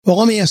Well,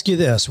 let me ask you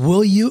this.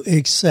 Will you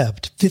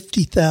accept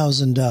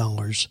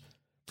 $50,000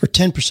 for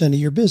 10% of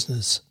your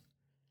business?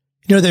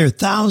 You know, there are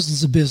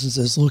thousands of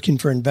businesses looking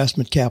for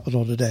investment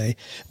capital today.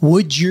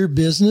 Would your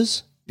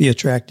business be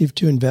attractive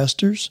to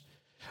investors?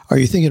 Are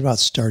you thinking about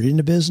starting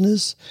a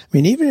business? I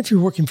mean, even if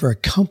you're working for a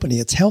company,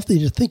 it's healthy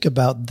to think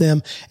about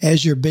them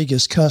as your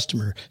biggest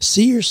customer.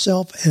 See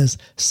yourself as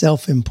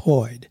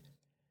self-employed.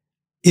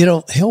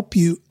 It'll help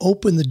you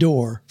open the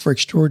door for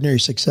extraordinary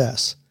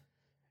success.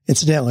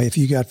 Incidentally, if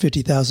you got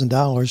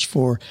 $50,000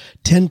 for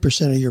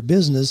 10% of your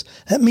business,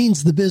 that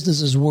means the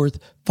business is worth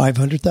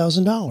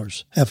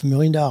 $500,000,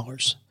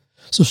 $500,000.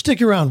 So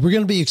stick around. We're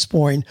going to be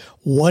exploring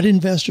what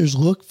investors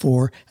look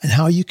for and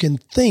how you can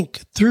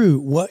think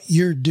through what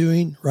you're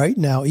doing right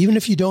now, even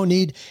if you don't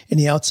need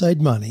any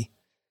outside money.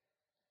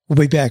 We'll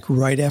be back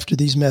right after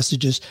these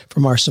messages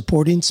from our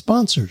supporting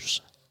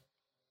sponsors.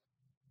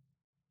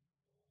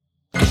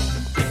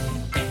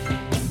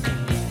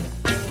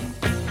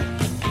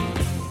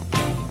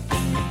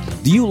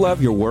 Do you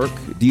love your work?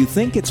 Do you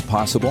think it's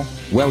possible?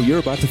 Well, you're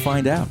about to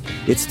find out.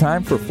 It's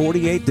time for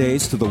 48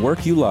 Days to the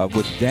Work You Love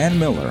with Dan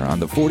Miller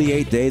on the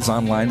 48 Days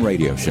Online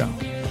Radio Show.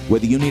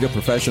 Whether you need a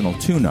professional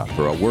tune-up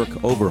or a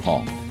work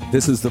overhaul,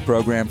 this is the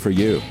program for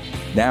you.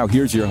 Now,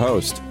 here's your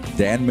host,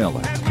 Dan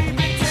Miller.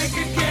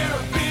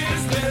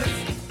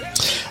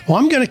 Well,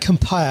 I'm going to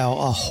compile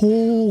a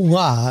whole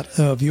lot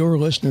of your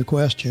listener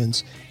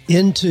questions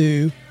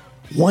into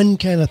one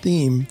kind of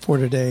theme for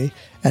today,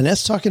 and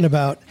that's talking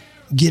about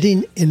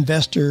getting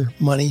investor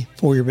money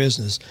for your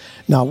business.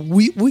 Now,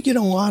 we get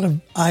a lot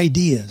of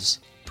ideas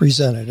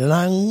presented, and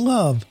I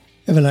love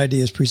having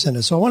ideas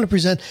presented. So I want to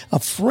present a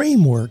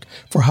framework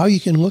for how you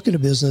can look at a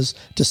business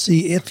to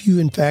see if you,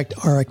 in fact,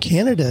 are a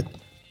candidate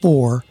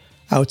for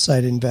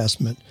outside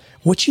investment,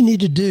 what you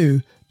need to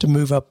do to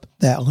move up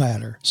that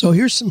ladder. So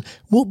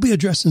we'll be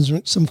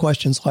addressing some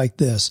questions like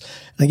this.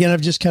 And again,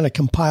 I've just kind of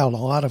compiled a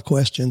lot of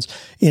questions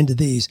into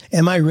these.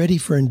 Am I ready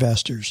for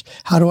investors?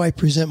 How do I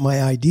present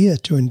my idea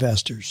to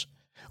investors?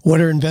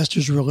 What are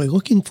investors really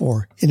looking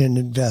for in an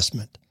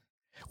investment?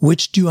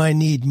 Which do I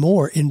need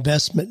more,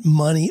 investment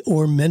money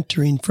or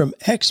mentoring from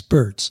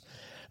experts?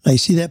 Now, you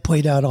see that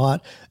played out a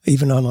lot,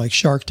 even on like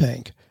Shark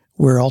Tank,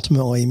 where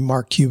ultimately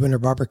Mark Cuban or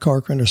Barbara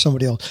Corcoran or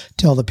somebody will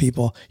tell the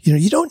people,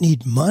 you don't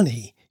need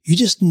money. You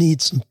just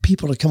need some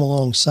people to come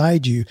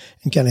alongside you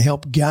and kind of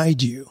help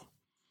guide you.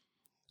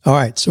 All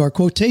right, so our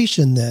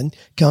quotation then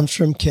comes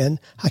from Ken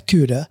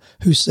Hakuda,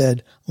 who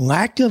said,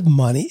 "Lack of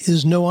money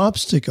is no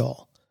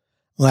obstacle.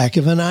 Lack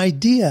of an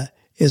idea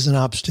is an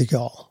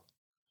obstacle."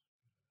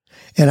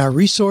 And our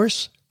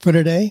resource for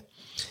today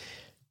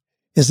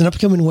is an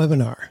upcoming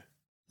webinar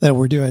that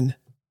we're doing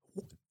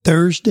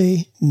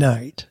Thursday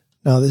night.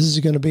 Now, this is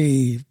going to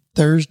be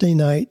Thursday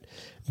night,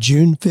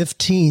 June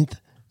 15th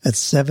at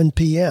 7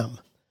 p.m.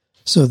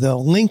 So the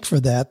link for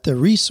that, the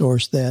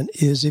resource then,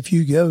 is if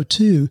you go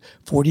to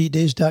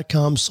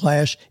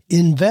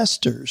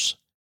 48days.com/investors,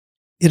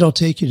 it'll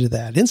take you to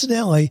that.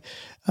 Incidentally,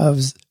 I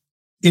was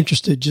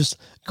interested just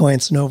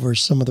glancing over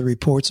some of the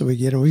reports that we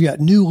get, and we've got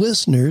new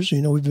listeners.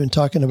 We've been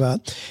talking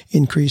about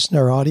increasing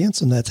our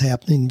audience, and that's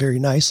happening very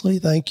nicely.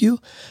 Thank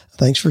you.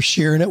 Thanks for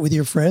sharing it with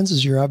your friends,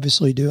 as you're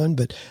obviously doing.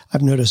 But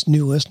I've noticed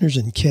new listeners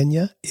in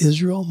Kenya,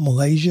 Israel,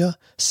 Malaysia,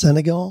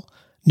 Senegal,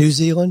 New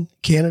Zealand,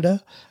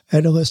 Canada,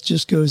 and the list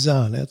just goes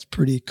on. That's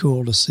pretty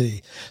cool to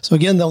see. So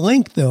again, the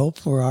link though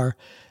for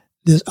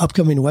this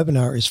upcoming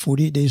webinar is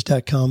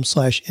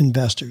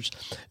 48days.com/investors.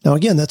 Now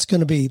again, that's going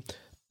to be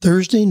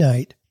Thursday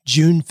night,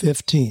 June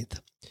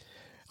 15th.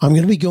 I'm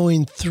going to be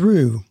going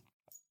through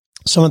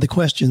some of the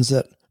questions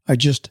that I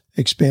just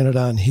expanded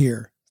on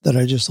here, that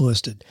I just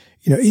listed.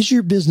 Is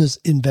your business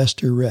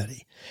investor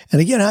ready?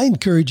 And again, I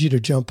encourage you to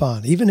jump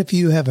on. Even if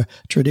you have a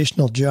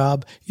traditional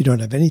job, you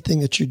don't have anything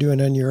that you're doing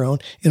on your own,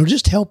 it'll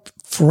just help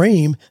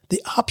frame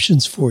the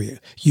options for you.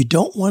 You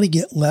don't want to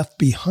get left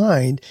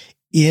behind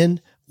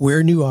in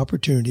where new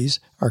opportunities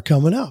are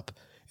coming up.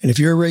 And if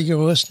you're a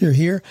regular listener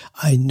here,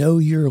 I know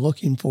you're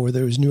looking for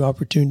those new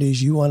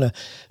opportunities. You want to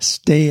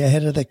stay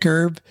ahead of the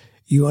curve.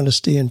 You want to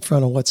stay in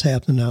front of what's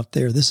happening out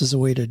there. This is a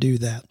way to do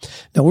that.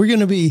 Now I'm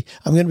going to be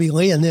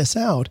laying this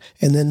out,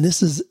 and then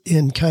this is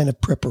in kind of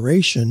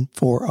preparation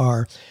for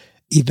our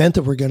event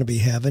that we're going to be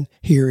having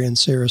here in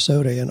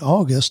Sarasota in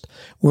August,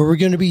 where we're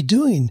going to be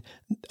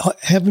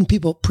having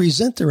people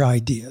present their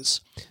ideas,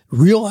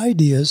 real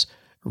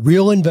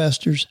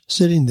investors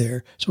sitting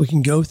there, so we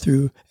can go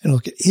through and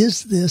look at,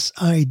 is this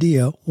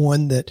idea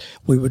one that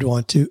we would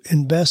want to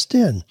invest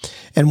in?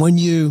 And when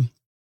you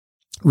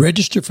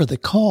register for the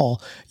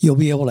call, you'll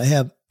be able to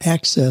have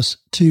access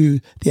to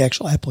the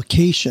actual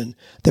application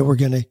that we're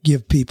going to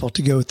give people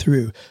to go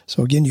through.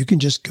 So again, you can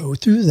just go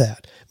through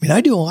that. I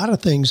do a lot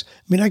of things.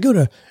 I go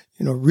to,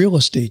 real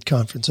estate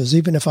conferences,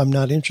 even if I'm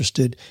not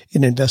interested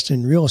in investing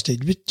in real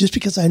estate, just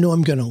because I know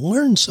I'm going to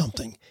learn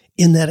something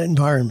in that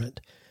environment.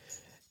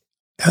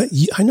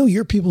 I know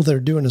you're people that are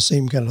doing the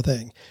same kind of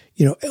thing.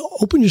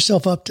 Open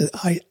yourself up to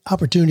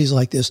opportunities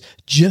like this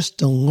just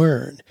to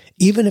learn,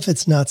 even if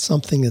it's not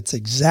something that's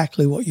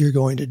exactly what you're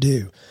going to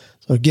do.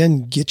 So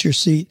again, get your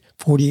seat,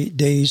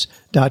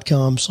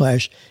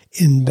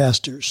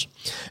 48days.com/investors.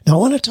 Now, I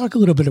want to talk a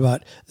little bit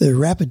about the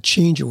rapid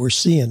change that we're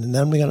seeing, and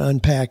then I'm going to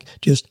unpack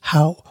just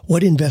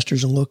what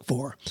investors look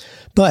for.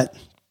 But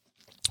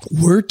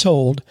we're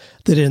told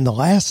that in the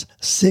last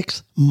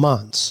 6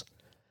 months,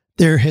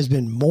 there has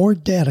been more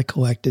data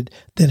collected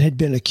than had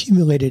been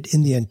accumulated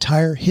in the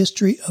entire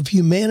history of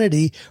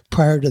humanity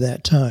prior to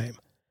that time.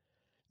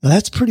 Now,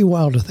 that's pretty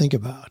wild to think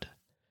about.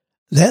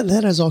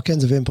 That has all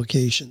kinds of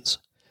implications.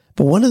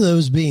 But one of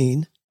those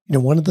being,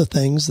 one of the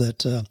things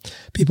that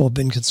people have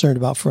been concerned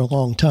about for a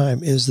long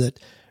time is that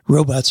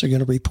robots are going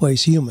to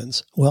replace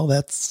humans. Well,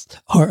 that's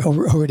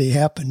already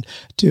happened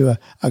to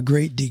a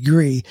great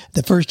degree.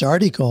 The first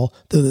article,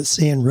 though, that's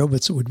saying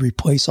robots would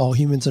replace all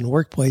humans in the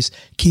workplace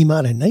came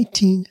out in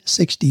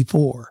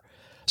 1964.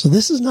 So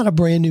this is not a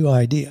brand new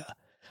idea.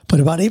 But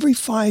about every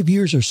 5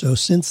 years or so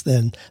since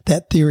then,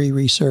 that theory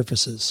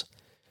resurfaces.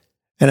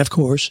 And of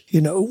course,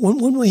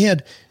 when we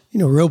had,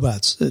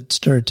 robots that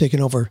started taking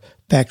over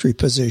factory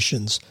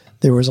positions,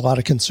 there was a lot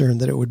of concern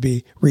that it would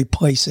be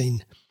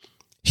replacing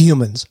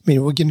humans. I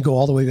mean, we can go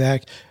all the way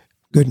back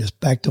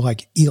to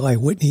like Eli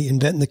Whitney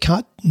inventing the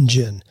cotton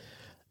gin.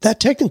 That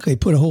technically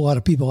put a whole lot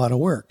of people out of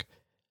work.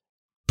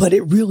 But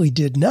it really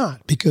did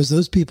not, because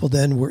those people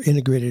then were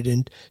integrated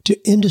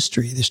into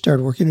industry. They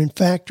started working in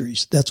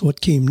factories. That's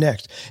what came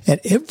next. And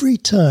every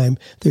time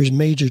there's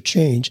major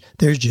change,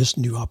 there's just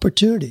new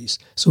opportunities.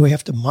 So we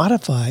have to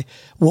modify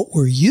what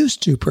we're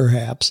used to,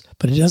 perhaps,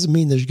 but it doesn't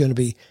mean there's going to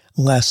be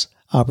less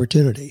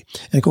opportunity.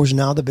 And of course,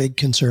 now the big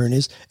concern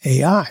is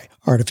AI,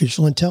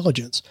 artificial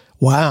intelligence.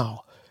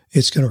 Wow,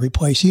 it's going to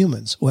replace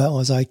humans. Well,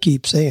 as I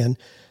keep saying,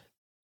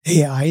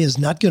 AI is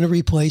not going to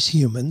replace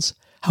humans.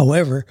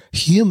 However,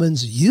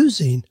 humans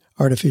using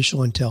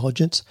artificial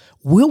intelligence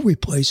will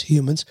replace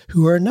humans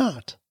who are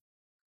not.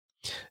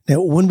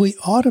 Now, when we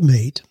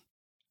automate,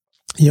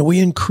 we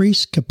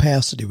increase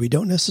capacity. We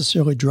don't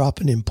necessarily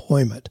drop in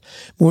employment.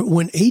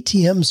 When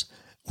ATMs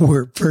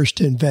were first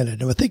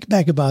invented, and think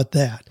back about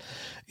that.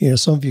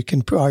 Some of you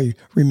can probably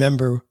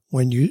remember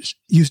when you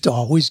used to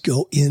always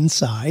go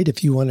inside.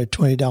 If you wanted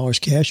 $20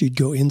 cash, you'd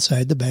go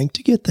inside the bank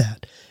to get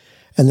that.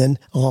 And then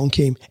along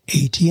came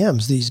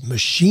ATMs, these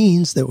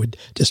machines that would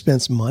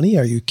dispense money.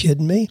 Are you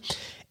kidding me?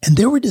 And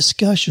there were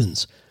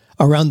discussions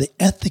around the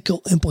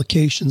ethical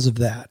implications of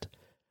that,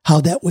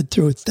 how that would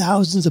throw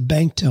thousands of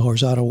bank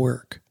tellers out of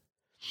work.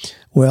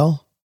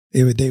 Well,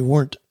 they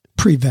weren't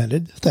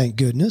prevented, thank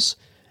goodness.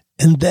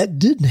 And that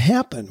didn't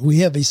happen. We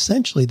have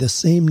essentially the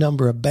same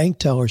number of bank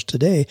tellers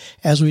today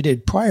as we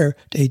did prior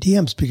to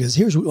ATMs, because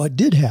here's what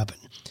did happen.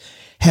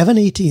 Having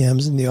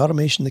ATMs and the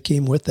automation that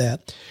came with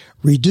that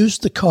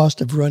reduced the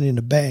cost of running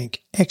a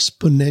bank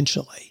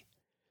exponentially.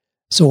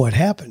 So what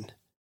happened?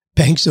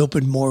 Banks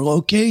opened more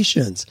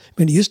locations. I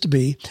mean, it used to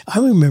be, I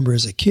remember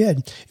as a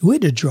kid, we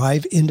had to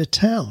drive into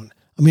town.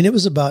 I mean, it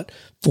was about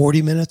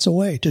 40 minutes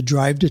away to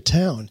drive to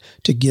town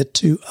to get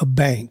to a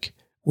bank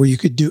where you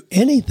could do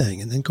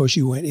anything. And then, of course,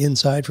 you went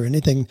inside for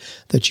anything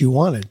that you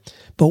wanted.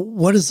 But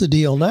what is the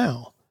deal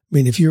now? I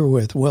mean, if you're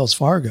with Wells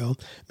Fargo,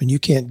 you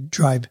can't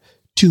drive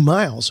 2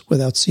 miles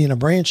without seeing a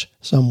branch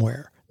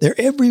somewhere. They're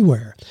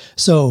everywhere.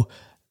 So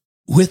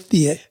with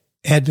the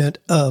advent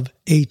of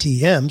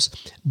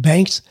ATMs,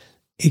 banks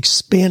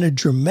expanded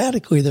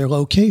dramatically their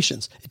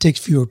locations. It takes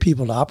fewer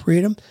people to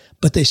operate them,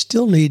 but they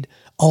still need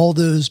all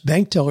those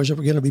bank tellers that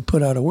were going to be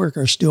put out of work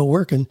are still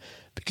working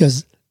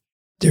because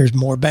there's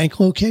more bank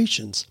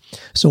locations.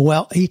 So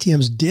while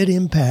ATMs did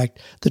impact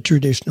the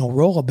traditional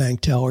role of bank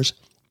tellers,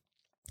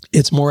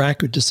 it's more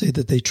accurate to say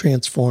that they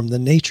transformed the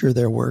nature of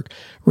their work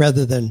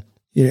rather than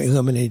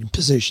eliminating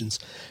positions.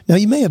 Now,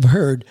 you may have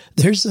heard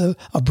there's a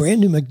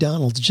brand new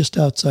McDonald's just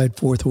outside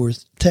Fort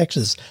Worth,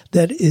 Texas,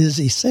 that is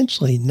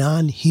essentially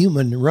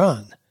non-human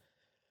run.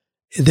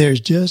 There's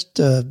just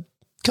a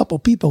couple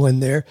people in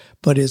there,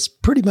 but it's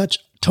pretty much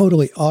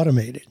totally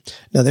automated.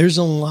 Now, there's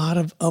a lot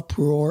of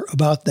uproar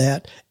about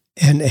that.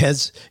 And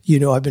as you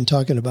know, I've been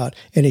talking about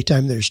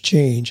anytime there's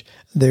change,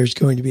 there's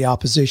going to be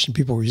opposition.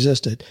 People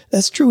resist it.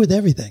 That's true with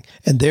everything.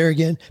 And there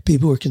again,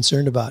 people are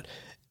concerned about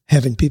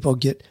having people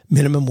get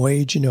minimum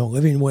wage,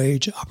 living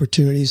wage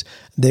opportunities.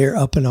 They're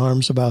up in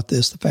arms about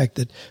this, the fact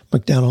that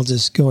McDonald's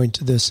is going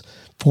to this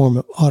form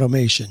of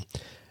automation.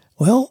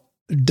 Well,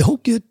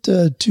 don't get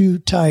too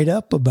tied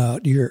up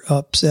about your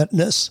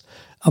upsetness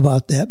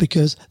about that,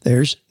 because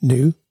there's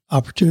new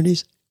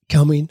opportunities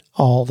coming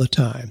all the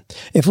time.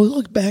 If we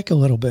look back a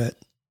little bit,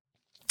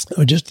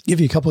 I'll just give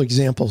you a couple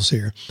examples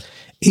here.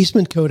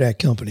 Eastman Kodak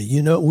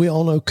Company. We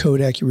all know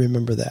Kodak. You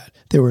remember that.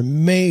 They were a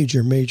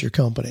major, major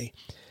company.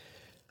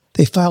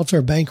 They filed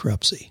for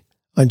bankruptcy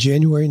on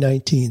January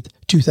 19th,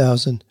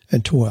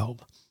 2012.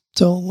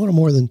 So a little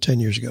more than 10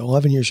 years ago,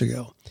 11 years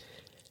ago.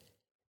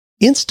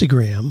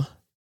 Instagram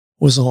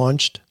was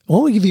launched. I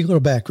want to give you a little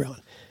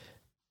background.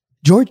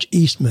 George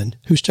Eastman,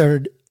 who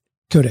started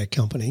Kodak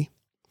Company,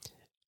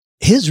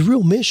 his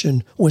real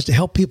mission was to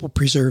help people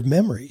preserve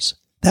memories.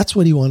 That's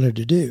what he wanted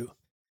to do.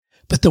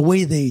 But the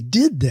way they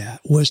did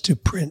that was to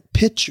print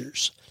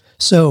pictures.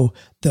 So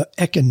the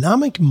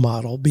economic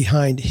model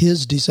behind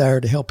his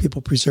desire to help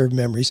people preserve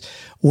memories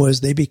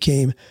was they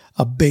became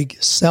a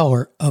big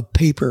seller of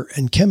paper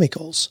and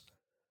chemicals.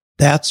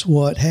 That's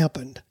what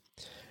happened.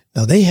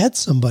 Now, they had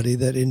somebody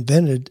that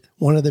invented,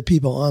 one of the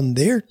people on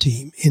their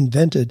team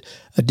invented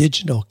a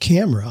digital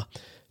camera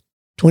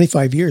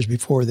 25 years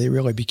before they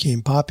really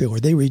became popular.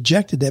 They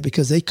rejected that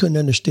because they couldn't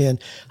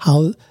understand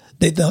how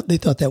they thought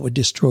that would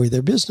destroy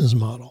their business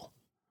model.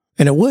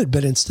 And it would,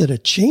 but instead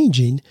of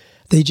changing,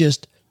 they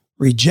just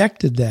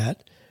rejected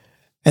that.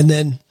 And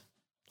then,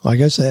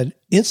 like I said,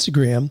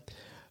 Instagram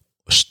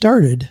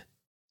started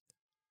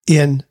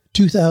in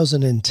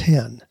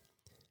 2010.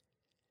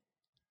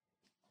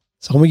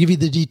 So let me give you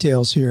the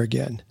details here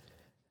again.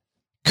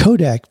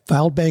 Kodak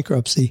filed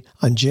bankruptcy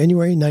on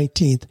January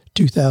 19th,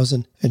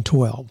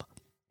 2012.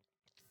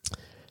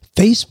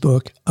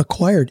 Facebook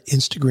acquired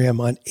Instagram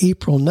on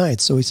April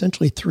 9th, so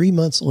essentially 3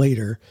 months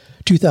later,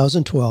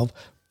 2012,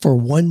 for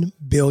 $1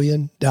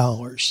 billion.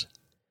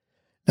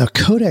 Now,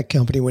 Kodak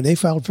Company, when they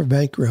filed for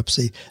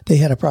bankruptcy, they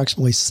had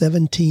approximately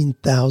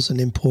 17,000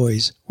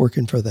 employees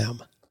working for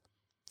them.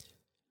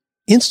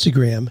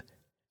 Instagram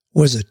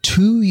was a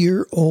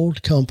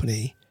 2-year-old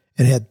company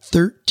and had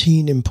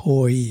 13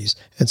 employees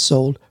and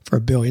sold for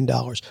 $1 billion.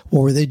 What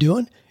were they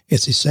doing?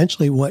 It's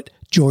essentially what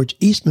George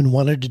Eastman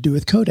wanted to do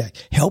with Kodak,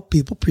 help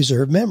people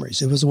preserve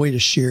memories. It was a way to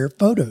share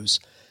photos.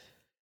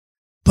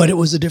 But it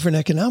was a different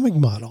economic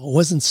model. It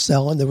wasn't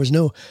selling. There was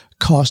no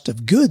cost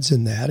of goods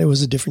in that. It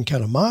was a different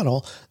kind of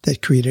model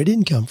that created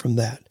income from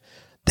that.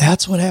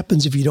 That's what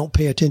happens if you don't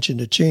pay attention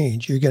to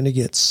change. You're going to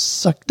get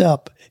sucked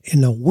up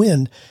in the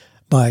wind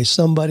by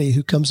somebody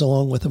who comes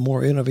along with a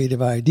more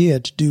innovative idea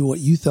to do what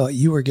you thought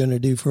you were going to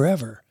do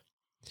forever.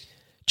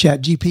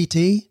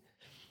 ChatGPT,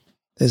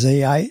 this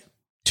AI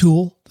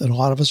tool that a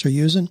lot of us are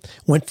using,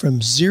 went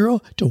from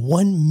 0 to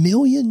 1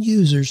 million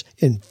users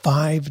in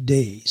 5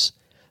 days.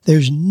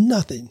 There's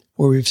nothing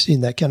where we've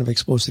seen that kind of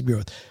explosive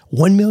growth.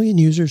 1 million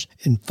users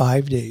in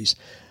 5 days.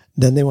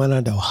 Then they went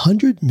on to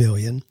 100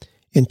 million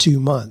in 2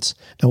 months.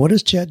 Now, what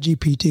is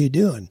ChatGPT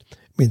doing? I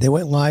mean, they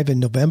went live in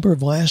November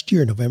of last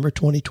year, November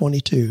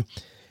 2022.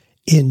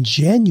 In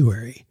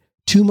January,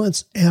 2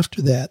 months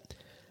after that,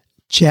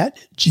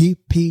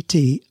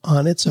 ChatGPT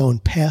on its own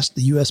passed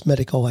the U.S.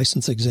 medical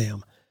license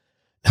exam.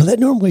 Now, that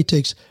normally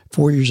takes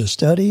 4 years of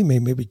study,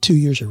 maybe 2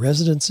 years of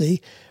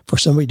residency for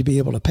somebody to be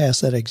able to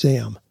pass that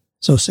exam.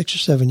 So 6 or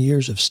 7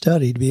 years of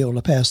study to be able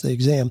to pass the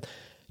exam.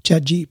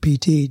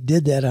 ChatGPT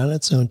did that on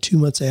its own 2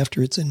 months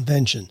after its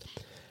invention.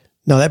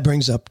 Now, that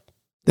brings up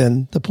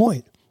then the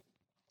point.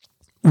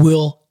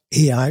 Will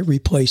AI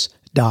replace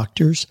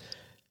doctors?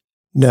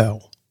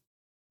 No.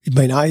 I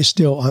mean,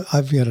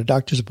 I've got a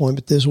doctor's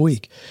appointment this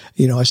week.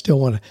 I still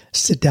want to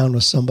sit down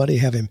with somebody,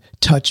 have him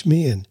touch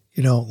me and,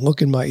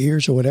 look in my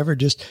ears or whatever,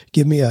 just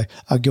give me a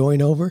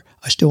going over.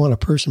 I still want a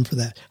person for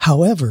that.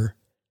 However,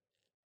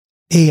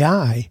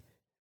 AI,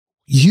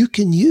 you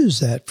can use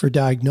that for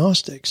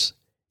diagnostics.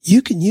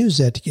 You can use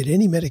that to get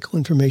any medical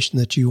information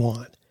that you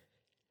want.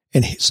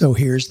 And so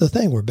here's the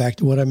thing. We're back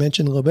to what I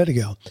mentioned a little bit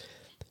ago.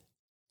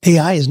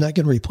 AI is not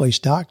going to replace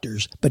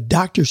doctors, but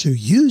doctors who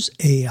use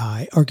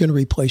AI are going to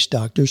replace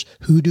doctors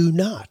who do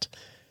not.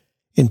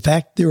 In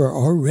fact, there are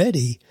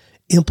already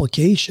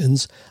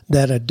implications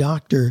that a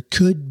doctor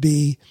could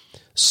be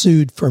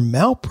sued for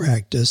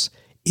malpractice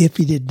if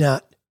he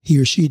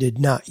or she did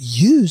not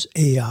use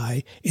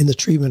AI in the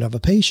treatment of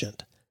a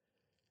patient.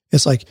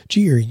 It's like,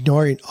 gee, you're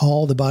ignoring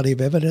all the body of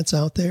evidence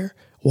out there.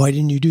 Why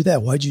didn't you do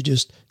that? Why'd you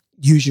just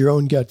use your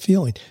own gut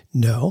feeling?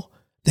 No,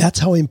 that's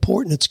how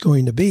important it's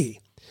going to be.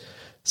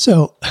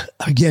 So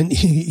again,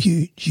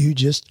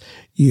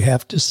 you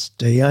have to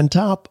stay on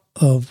top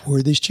of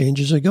where these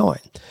changes are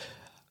going.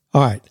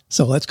 All right.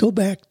 So let's go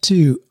back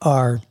to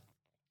our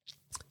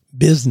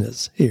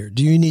business here.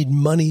 Do you need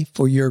money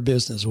for your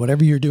business,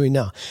 whatever you're doing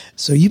now?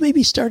 So you may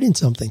be starting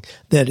something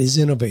that is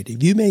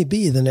innovative. You may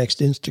be the next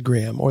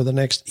Instagram or the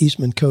next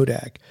Eastman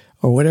Kodak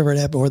or whatever it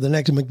happens, or the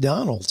next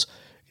McDonald's.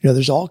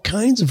 There's all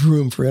kinds of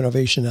room for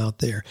innovation out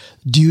there.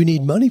 Do you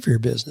need money for your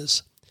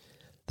business?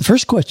 The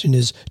first question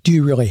is, do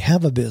you really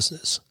have a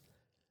business?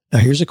 Now,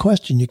 here's a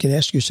question you can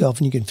ask yourself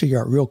and you can figure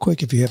out real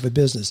quick if you have a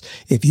business.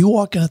 If you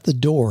walk out the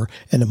door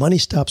and the money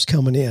stops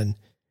coming in,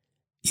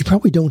 you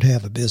probably don't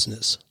have a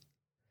business.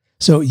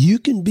 So you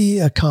can be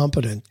a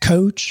competent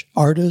coach,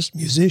 artist,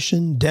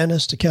 musician,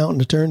 dentist,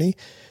 accountant, attorney,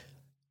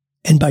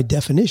 and by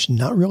definition,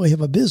 not really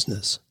have a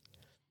business.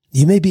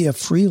 You may be a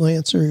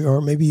freelancer,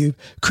 or maybe you've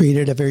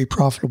created a very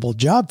profitable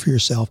job for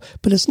yourself,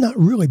 but it's not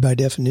really by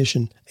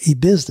definition a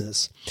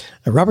business.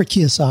 Now, Robert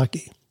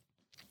Kiyosaki,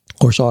 of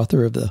course,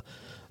 author of the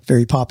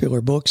very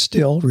popular book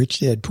still,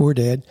 Rich Dad, Poor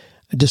Dad,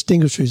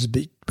 distinguishes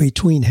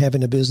between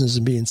having a business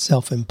and being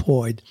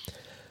self-employed.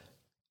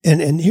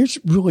 And here's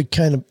really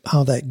kind of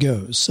how that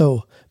goes.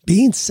 So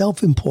being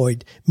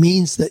self-employed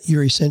means that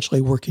you're essentially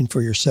working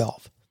for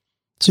yourself.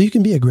 So you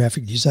can be a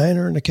graphic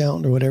designer, an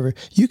accountant, or whatever.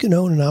 You can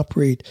own and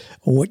operate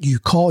what you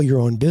call your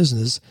own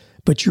business,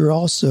 but you're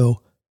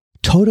also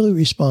totally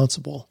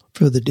responsible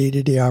for the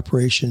day-to-day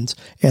operations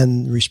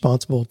and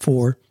responsible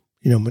for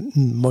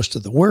most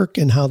of the work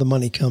and how the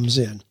money comes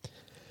in.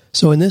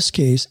 So in this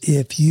case,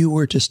 if you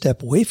were to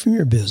step away from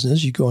your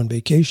business, you go on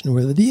vacation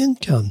where the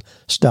income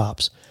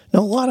stops. Now,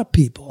 a lot of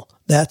people,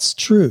 that's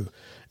true.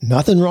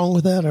 Nothing wrong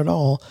with that at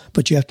all,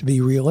 but you have to be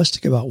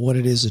realistic about what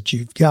it is that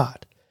you've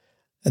got.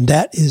 And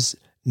that is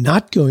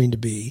not going to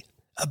be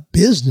a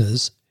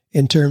business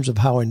in terms of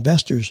how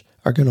investors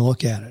are going to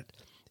look at it.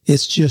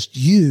 It's just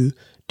you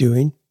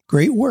doing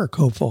great work,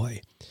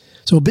 hopefully.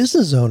 So a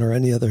business owner,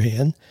 on the other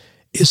hand,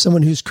 is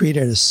someone who's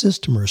created a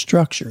system or a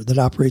structure that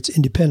operates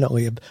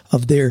independently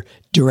of their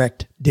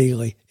direct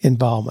daily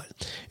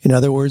involvement. In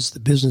other words, the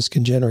business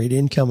can generate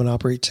income and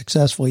operate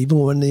successfully even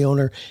when the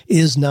owner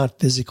is not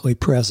physically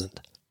present.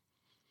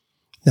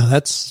 Now,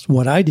 that's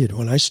what I did.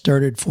 When I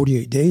started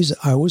 48 Days,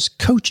 I was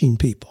coaching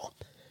people.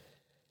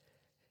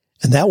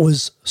 And that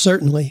was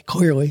certainly,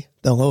 clearly,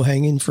 the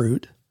low-hanging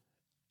fruit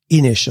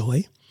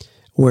initially,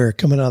 where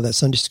coming out of that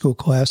Sunday school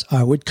class,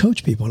 I would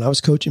coach people, and I was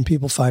coaching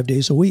people 5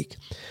 days a week.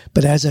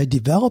 But as I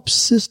developed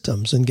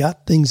systems and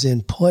got things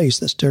in place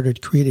that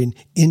started creating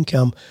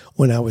income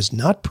when I was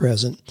not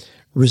present,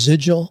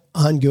 residual,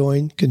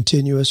 ongoing,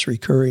 continuous,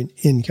 recurring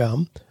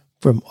income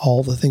from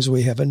all the things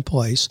we have in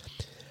place,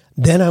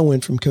 then I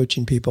went from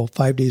coaching people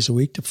 5 days a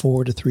week to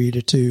 4 to 3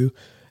 to 2.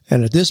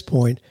 And at this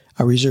point,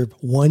 I reserve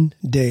 1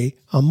 day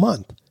a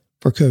month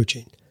for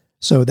coaching.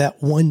 So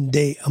that 1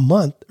 day a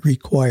month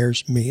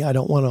requires me. I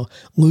don't want to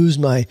lose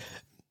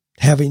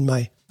having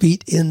my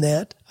feet in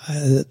that.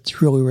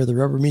 That's really where the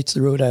rubber meets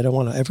the road. I don't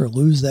want to ever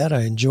lose that.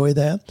 I enjoy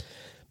that.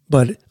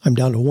 But I'm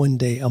down to 1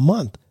 day a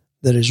month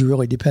that is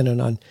really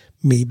dependent on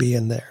me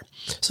being there.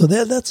 So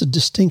that's a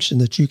distinction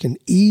that you can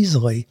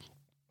easily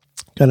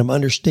kind of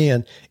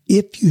understand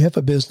if you have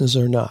a business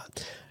or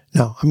not.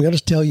 Now, I'm going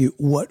to tell you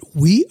what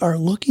we are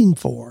looking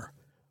for,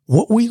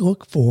 what we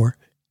look for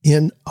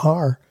in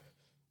our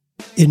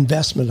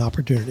investment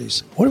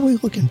opportunities. What are we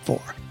looking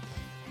for?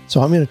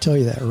 So I'm going to tell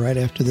you that right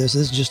after this.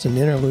 This is just an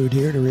interlude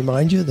here to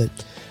remind you that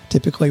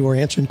typically we're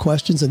answering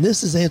questions, and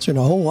this is answering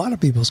a whole lot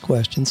of people's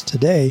questions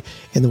today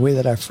in the way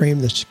that I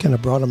framed this, kind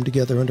of brought them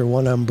together under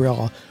one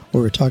umbrella,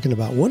 where we're talking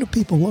about what do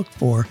people look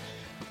for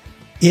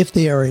if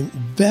they are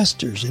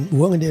investors and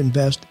willing to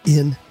invest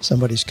in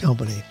somebody's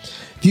company.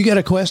 If you got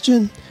a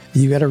question,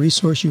 you got a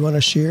resource you want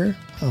to share,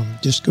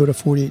 just go to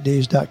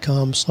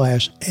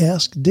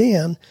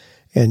 48days.com/askdan,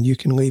 and you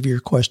can leave your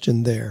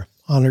question there.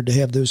 Honored to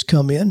have those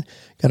come in.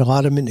 Got a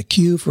lot of them in the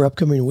queue for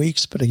upcoming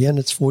weeks, but again,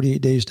 it's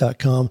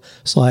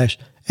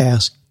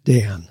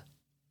 48days.com/askdan.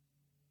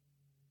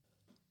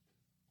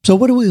 So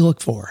what do we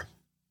look for?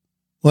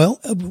 Well,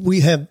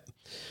 we have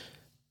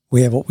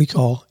what we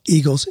call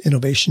Eagles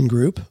Innovation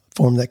Group,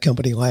 formed that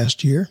company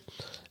last year,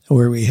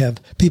 where we have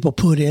people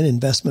put in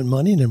investment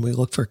money, and then we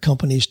look for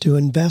companies to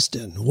invest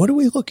in. What are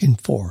we looking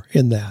for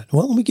in that?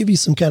 Well, let me give you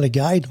some kind of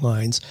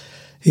guidelines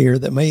here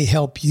that may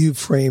help you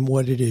frame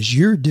what it is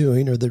you're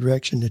doing or the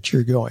direction that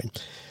you're going.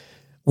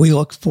 We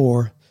look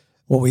for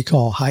what we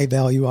call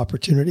high-value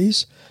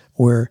opportunities,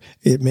 where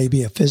it may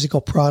be a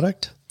physical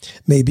product,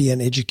 maybe an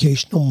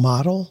educational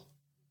model,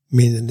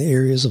 meaning in the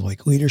areas of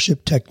like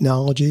leadership,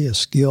 technology, a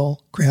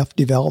skill, craft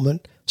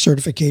development,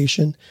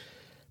 certification,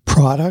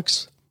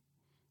 products,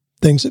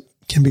 things that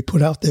can be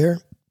put out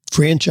there,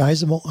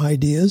 franchisable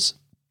ideas.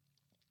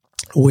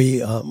 We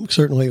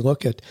certainly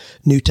look at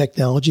new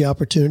technology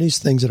opportunities,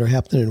 things that are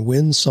happening in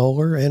wind,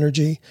 solar,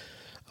 energy,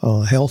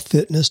 health,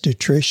 fitness,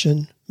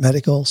 nutrition,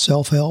 medical,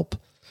 self-help.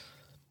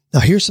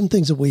 Now, here's some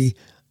things that we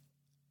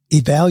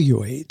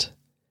evaluate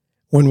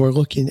when we're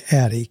looking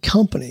at a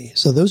company.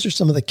 So those are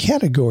some of the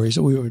categories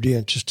that we would be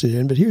interested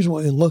in, but here's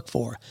what we look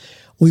for.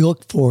 We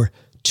look for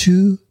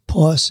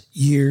 2+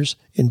 years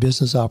in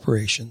business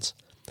operations.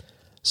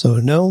 So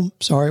no,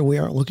 sorry, we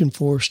aren't looking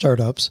for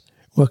startups.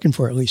 We're looking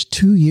for at least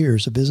 2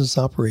 years of business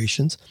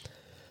operations,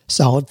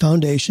 solid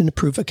foundation,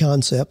 proof of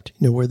concept,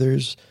 where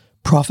there's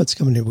profits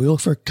coming in. We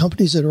look for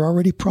companies that are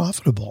already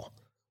profitable.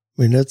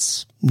 I mean,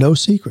 that's no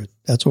secret.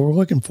 That's what we're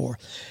looking for.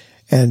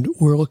 And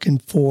we're looking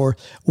for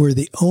where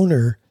the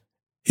owner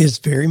is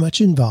very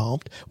much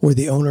involved, where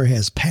the owner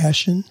has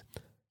passion,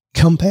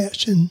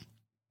 compassion,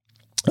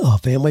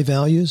 family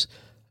values,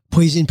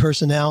 pleasing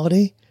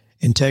personality,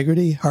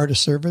 integrity, heart of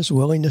service,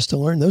 willingness to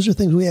learn. Those are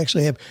things we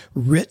actually have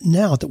written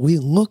out that we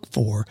look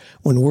for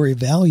when we're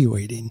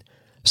evaluating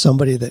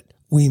somebody that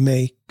we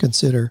may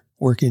consider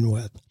working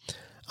with.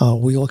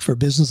 We look for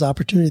business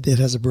opportunity that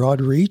has a broad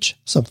reach,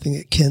 something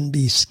that can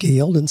be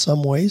scaled in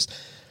some ways,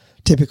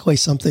 typically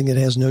something that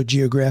has no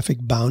geographic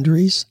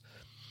boundaries,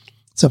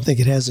 something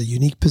that has a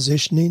unique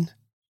positioning,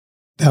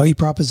 value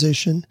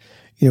proposition.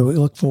 We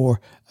look for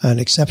an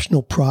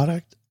exceptional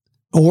product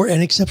or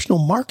an exceptional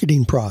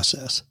marketing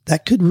process.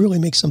 That could really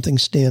make something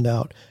stand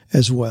out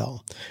as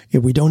well.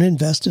 If we don't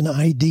invest in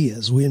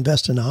ideas, we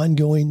invest in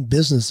ongoing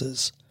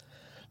businesses.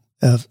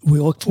 We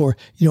look for,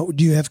 do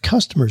you have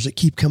customers that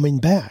keep coming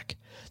back,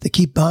 that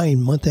keep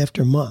buying month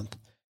after month?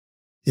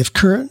 If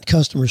current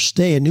customers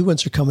stay and new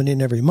ones are coming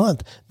in every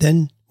month,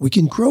 then we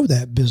can grow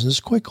that business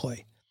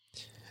quickly.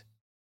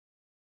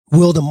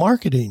 Will the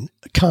marketing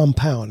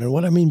compound? And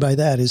what I mean by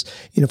that is,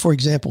 for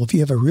example, if you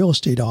have a real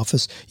estate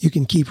office, you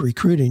can keep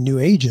recruiting new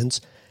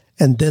agents,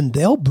 and then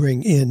they'll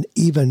bring in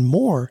even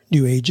more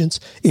new agents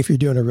if you're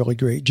doing a really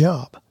great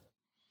job.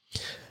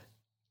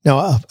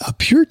 Now, a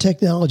pure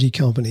technology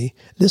company,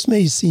 this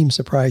may seem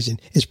surprising,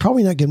 is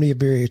probably not going to be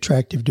very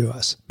attractive to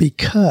us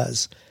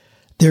because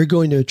they're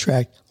going to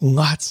attract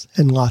lots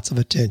and lots of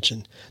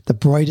attention, the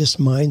brightest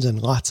minds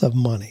and lots of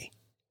money.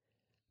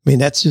 I mean,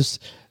 that's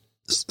just...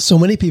 So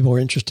many people are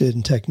interested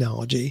in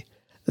technology.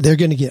 They're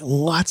going to get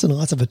lots and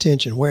lots of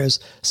attention. Whereas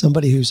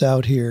somebody who's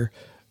out here,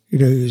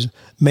 who's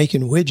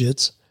making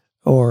widgets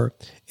or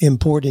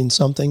importing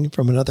something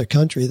from another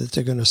country that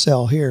they're going to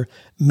sell here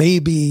may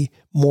be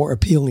more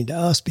appealing to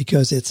us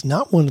because it's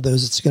not one of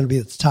those that's going to be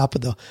at the top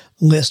of the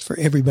list for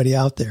everybody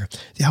out there.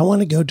 I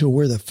want to go to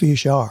where the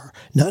fish are,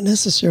 not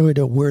necessarily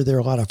to where there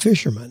are a lot of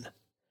fishermen.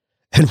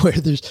 And where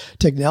there's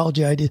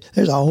technology ideas,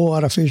 there's a whole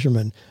lot of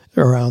fishermen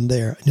around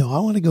there. No, I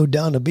want to go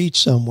down the beach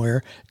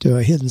somewhere to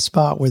a hidden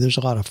spot where there's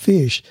a lot of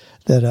fish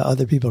that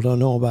other people don't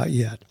know about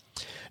yet.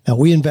 Now,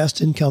 we invest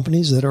in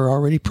companies that are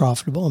already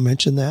profitable. I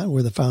mentioned that,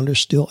 where the founder's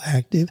still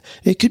active.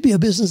 It could be a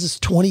business that's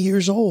 20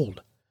 years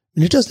old.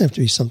 And it doesn't have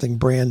to be something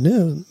brand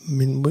new. I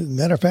mean,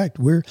 matter of fact,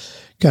 we're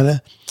kind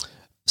of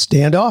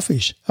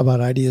standoffish about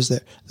ideas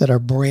that are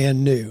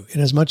brand new.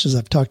 And as much as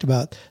I've talked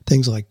about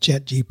things like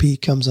ChatGPT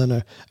comes on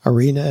an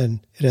arena and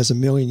it has 1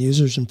 million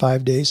users in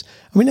 5 days,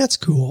 I mean, that's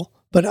cool.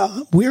 But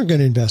we're going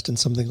to invest in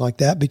something like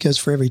that because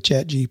for every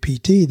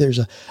ChatGPT, there's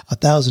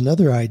 1,000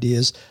 other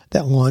ideas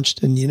that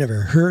launched and you never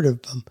heard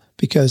of them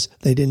because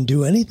they didn't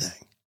do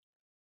anything.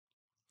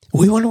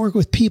 We want to work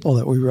with people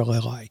that we really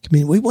like. I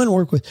mean, we want to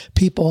work with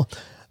people.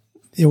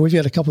 We've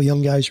got a couple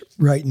young guys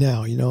right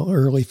now,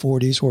 early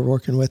 40s we're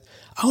working with.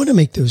 I want to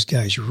make those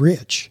guys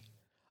rich.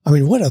 I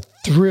mean, what a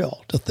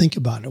thrill to think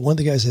about it. One of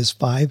the guys has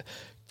 5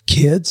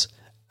 kids.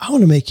 I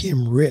want to make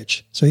him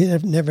rich so he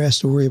never has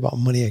to worry about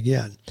money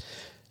again.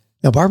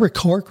 Now, Barbara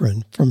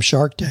Corcoran from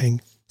Shark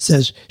Tank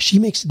says she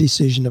makes a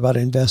decision about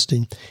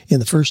investing in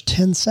the first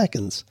 10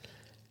 seconds.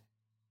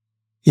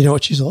 You know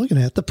what she's looking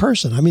at? The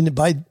person. I mean, in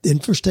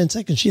the first 10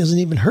 seconds, she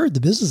hasn't even heard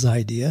the business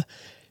idea.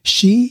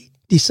 She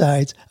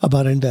decides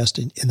about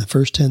investing in the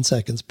first 10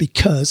 seconds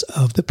because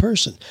of the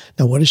person.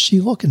 Now, what is she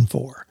looking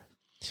for?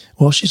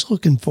 Well, she's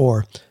looking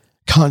for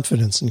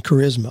confidence and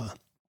charisma.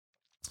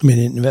 I mean,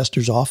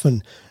 investors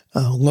often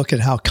look at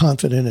how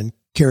confident and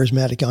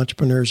charismatic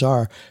entrepreneurs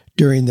are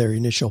during their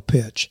initial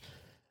pitch.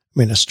 I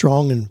mean, a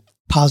strong and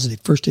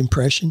positive first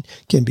impression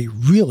can be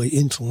really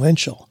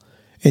influential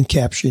in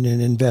capturing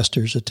an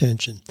investor's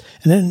attention.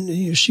 And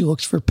then she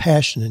looks for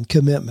passion and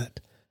commitment,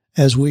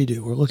 as we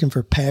do. We're looking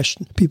for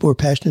passion. People who are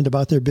passionate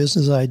about their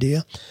business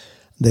idea.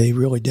 They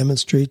really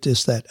demonstrate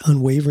that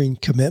unwavering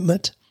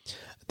commitment.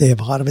 They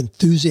have a lot of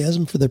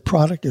enthusiasm for their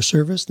product or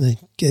service, and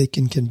they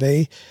can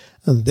convey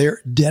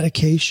their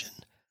dedication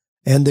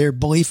and their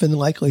belief in the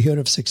likelihood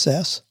of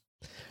success.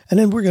 And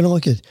then we're going to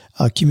look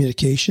at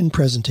communication,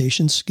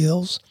 presentation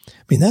skills.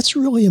 I mean, that's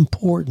really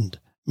important.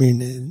 I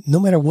mean, no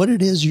matter what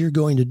it is you're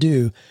going to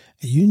do,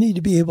 you need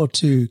to be able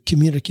to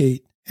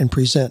communicate and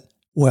present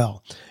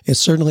well. It's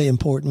certainly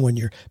important when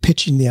you're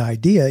pitching the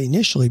idea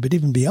initially, but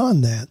even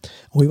beyond that,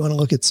 we want to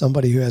look at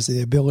somebody who has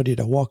the ability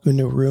to walk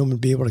into a room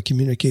and be able to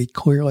communicate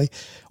clearly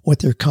what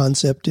their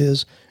concept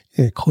is,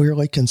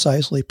 clearly,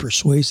 concisely,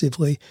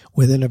 persuasively,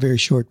 within a very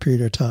short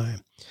period of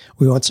time.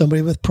 We want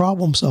somebody with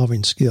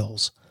problem-solving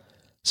skills,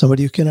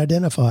 somebody who can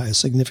identify a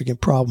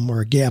significant problem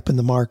or a gap in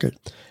the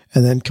market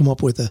and then come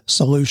up with a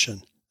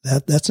solution.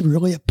 That's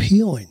really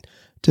appealing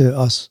to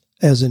us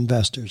as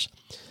investors.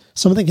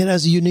 Something that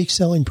has a unique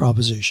selling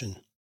proposition.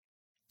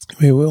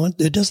 I mean,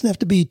 it doesn't have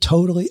to be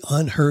totally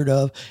unheard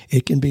of.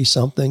 It can be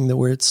something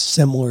where it's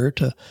similar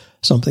to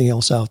something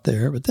else out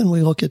there. But then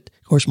we look at,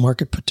 of course,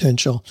 market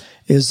potential.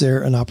 Is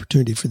there an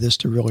opportunity for this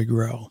to really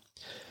grow?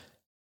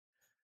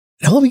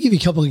 Now, let me give you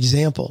a couple of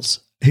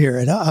examples here.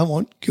 And I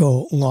won't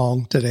go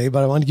long today,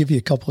 but I want to give you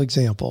a couple of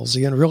examples.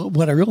 Again,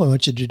 what I really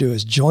want you to do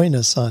is join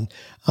us on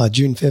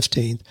June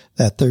 15th,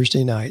 that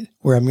Thursday night,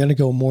 where I'm going to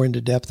go more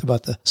into depth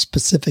about the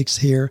specifics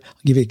here. I'll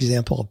give you an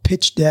example of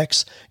pitch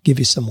decks, give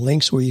you some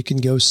links where you can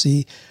go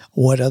see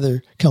what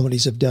other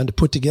companies have done to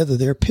put together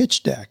their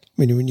pitch deck.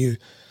 I mean,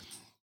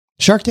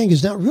 Shark Tank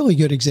is not really a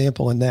good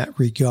example in that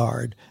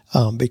regard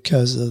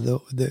because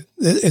of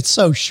it's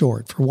so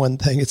short. For one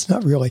thing, it's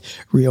not really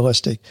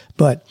realistic.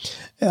 But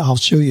I'll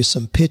show you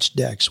some pitch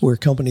decks where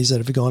companies that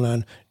have gone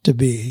on to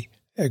be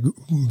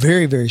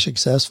very, very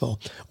successful,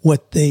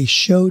 what they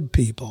showed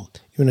people.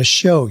 You're going to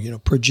show,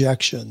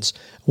 projections,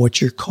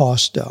 what your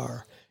costs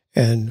are,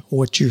 and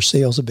what your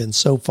sales have been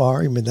so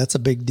far. I mean, that's a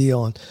big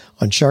deal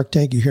on Shark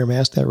Tank. You hear them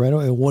ask that right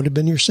away. What have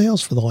been your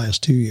sales for the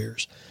last 2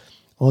 years?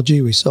 Well,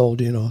 gee, we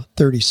sold,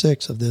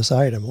 36 of this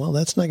item. Well,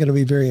 that's not going to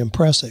be very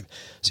impressive.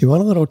 So you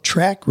want a little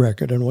track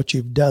record on what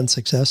you've done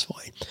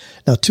successfully.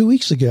 Now, 2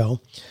 weeks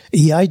ago,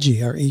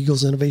 EIG, our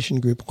Eagles Innovation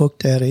Group,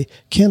 looked at a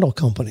candle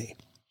company.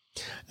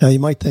 Now, you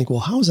might think, well,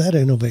 how is that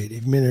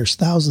innovative? I mean, there's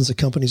thousands of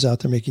companies out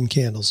there making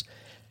candles.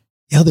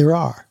 Yeah, there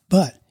are.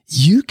 But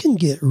You can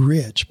get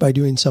rich by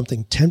doing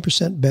something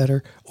 10%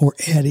 better or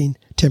adding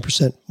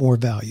 10% more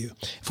value.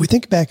 If we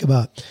think back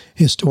about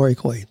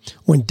historically,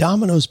 when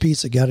Domino's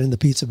Pizza got in the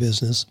pizza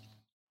business,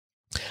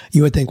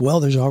 you would think, well,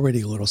 there's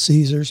already Little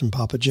Caesars and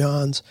Papa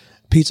John's,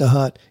 Pizza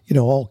Hut,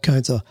 all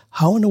kinds of,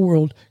 how in the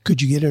world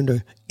could you get into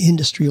an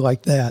industry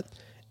like that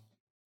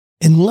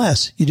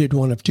unless you did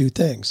one of two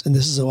things? And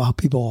this is how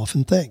people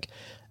often think.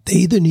 They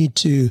either need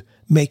to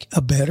make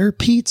a better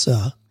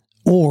pizza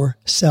or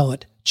sell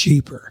it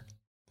cheaper.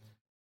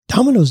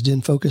 Domino's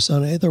didn't focus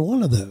on either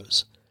one of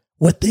those.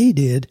 What they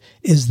did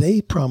is they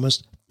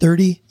promised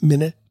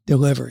 30-minute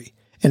delivery,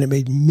 and it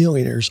made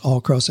millionaires all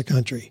across the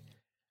country.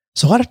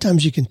 So a lot of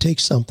times you can take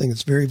something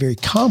that's very, very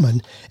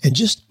common and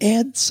just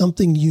add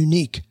something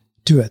unique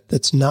to it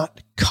that's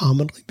not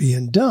commonly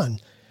being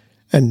done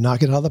and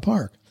knock it out of the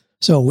park.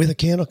 So with a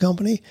candle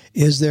company,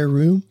 is there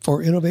room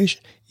for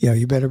innovation? Yeah,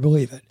 you better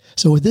believe it.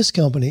 So with this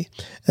company,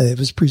 it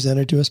was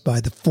presented to us by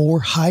the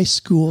 4 high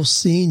school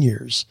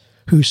seniors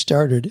who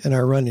started and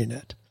are running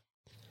it.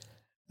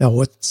 Now,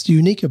 what's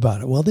unique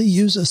about it? Well, they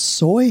use a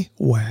soy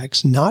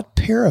wax, not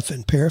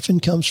paraffin. Paraffin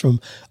comes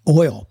from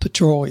oil,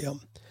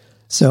 petroleum.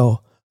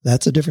 So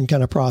that's a different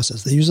kind of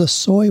process. They use a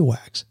soy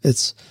wax.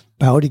 It's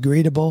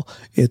biodegradable.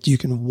 You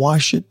can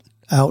wash it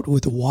out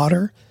with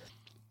water,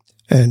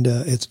 and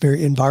it's very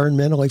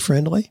environmentally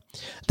friendly.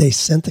 They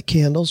scent the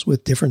candles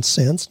with different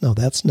scents. Now,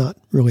 that's not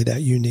really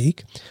that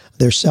unique.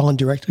 They're selling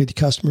directly to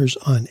customers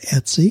on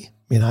Etsy.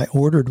 I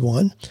ordered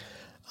one.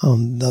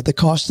 The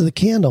cost of the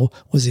candle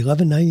was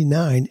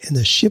 $11.99, and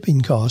the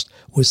shipping cost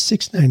was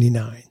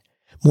 $6.99,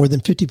 more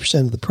than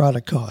 50% of the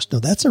product cost. Now,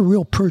 that's a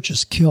real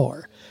purchase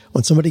killer.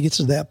 When somebody gets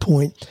to that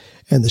point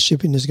and the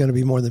shipping is going to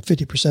be more than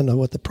 50% of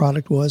what the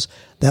product was,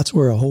 that's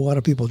where a whole lot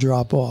of people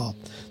drop off.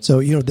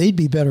 So, they'd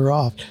be better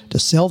off to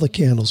sell the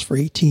candles for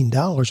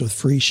 $18 with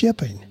free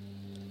shipping.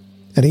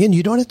 And again,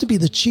 you don't have to be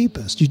the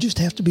cheapest. You just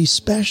have to be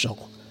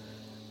special.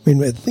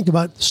 Think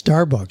about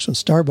Starbucks. When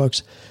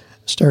Starbucks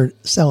started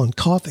selling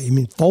coffee,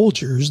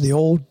 Folgers, the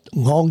old,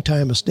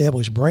 long-time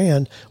established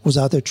brand, was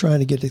out there trying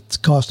to get its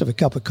cost of a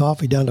cup of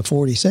coffee down to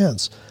 40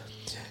 cents.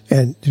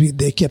 And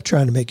they kept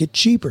trying to make it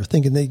cheaper,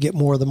 thinking they'd get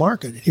more of the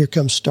market. Here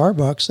comes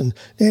Starbucks, and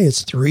hey,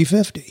 it's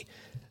 $3.50.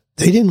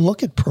 They didn't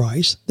look at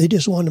price. They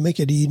just wanted to make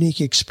it a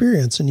unique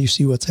experience, and you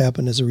see what's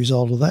happened as a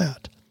result of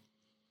that.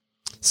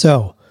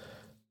 So,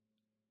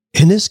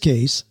 in this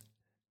case,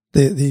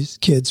 these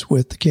kids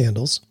with the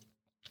candles,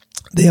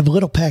 they have a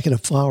little packet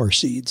of flower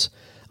seeds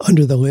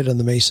under the lid on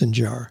the mason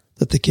jar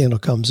that the candle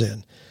comes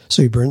in.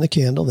 So you burn the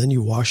candle, then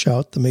you wash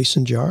out the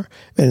mason jar,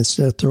 and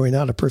instead of throwing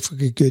out a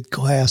perfectly good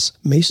glass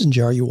mason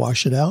jar, you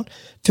wash it out,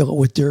 fill it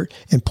with dirt,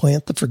 and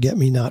plant the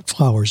forget-me-not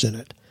flowers in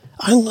it.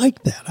 I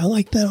like that. I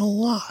like that a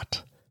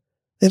lot.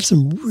 They have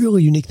some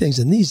really unique things,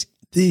 and these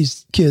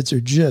kids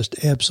are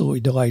just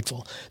absolutely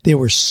delightful. They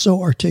were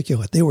so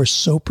articulate. They were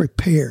so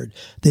prepared.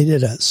 They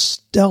did a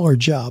stellar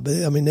job.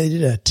 They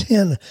did a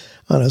 10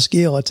 on a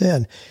scale of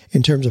 10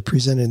 in terms of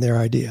presenting their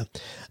idea.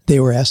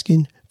 They were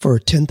asking for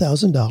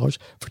 $10,000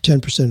 for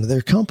 10% of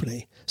their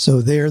company.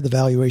 So there, the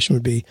valuation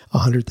would be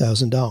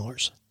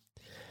 $100,000.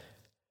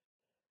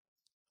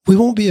 We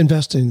won't be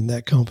investing in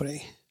that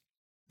company.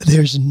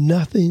 There's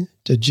nothing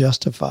to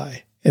justify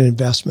an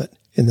investment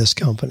in this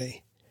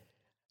company.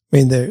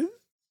 This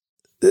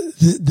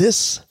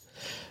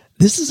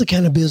is the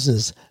kind of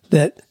business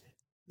that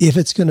if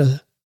it's going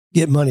to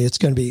get money, it's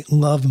going to be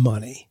love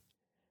money.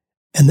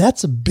 And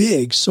that's a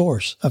big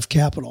source of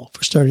capital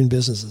for starting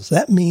businesses.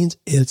 That means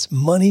it's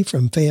money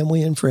from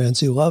family and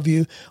friends who love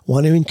you,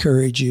 want to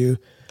encourage you,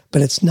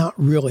 but it's not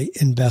really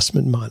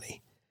investment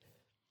money.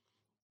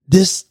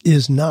 This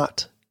is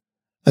not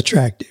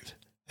attractive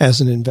as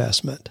an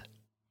investment.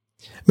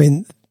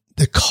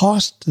 The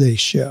cost they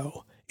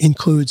show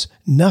includes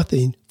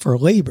nothing for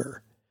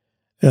labor.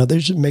 They're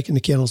just making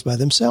the candles by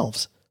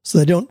themselves, so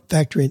they don't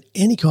factor in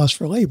any cost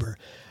for labor.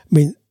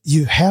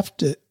 You have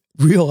to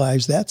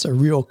realize that's a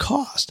real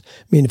cost.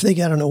 If they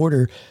got an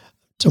order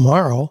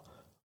tomorrow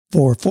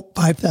for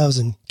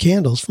 5,000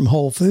 candles from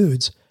Whole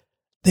Foods,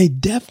 they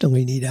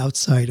definitely need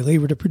outside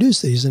labor to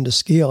produce these, and to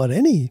scale it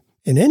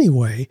in any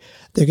way,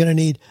 they're going to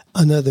need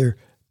another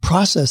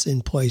process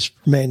in place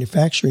for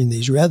manufacturing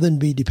these, rather than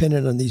be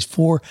dependent on these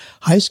 4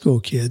 high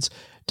school kids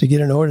to get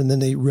an order, and then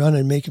they run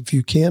and make a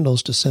few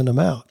candles to send them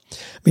out.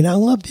 I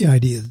love the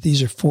idea that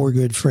these are 4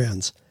 good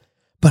friends,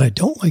 but I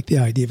don't like the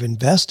idea of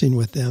investing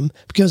with them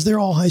because they're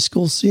all high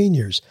school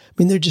seniors.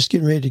 They're just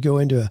getting ready to go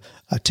into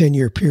a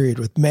 10-year period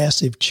with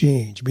massive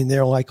change.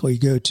 They're likely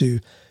to go to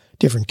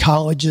different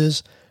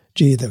colleges.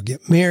 They'll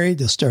get married,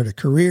 they'll start a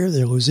career,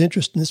 they'll lose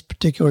interest in this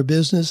particular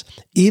business,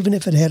 even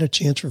if it had a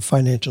chance for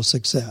financial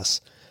success.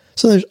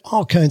 So there's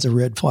all kinds of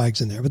red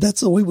flags in there, but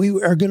that's the way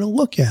we are going to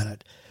look at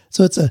it.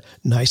 So it's a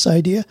nice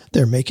idea.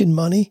 They're making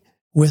money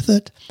with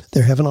it.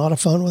 They're having a lot of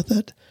fun with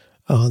it.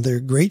 They're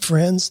great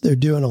friends. They're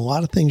doing a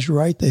lot of things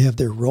right. They have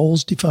their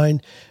roles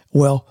defined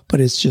well, but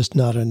it's just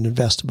not an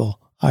investable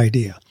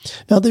idea.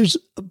 Now, there's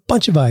a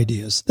bunch of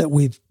ideas that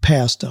we've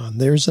passed on.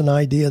 There's an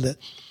idea that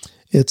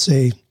it's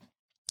a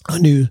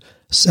new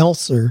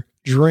seltzer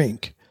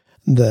drink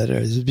that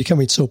is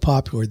becoming so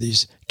popular.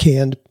 These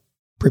canned,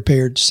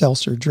 prepared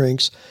seltzer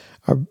drinks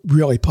are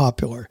really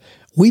popular.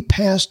 We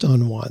passed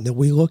on one that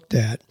we looked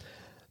at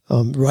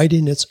right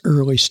in its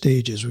early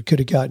stages. We could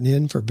have gotten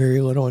in for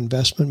very little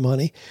investment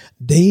money.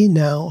 They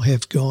now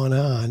have gone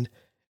on,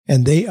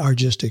 and they are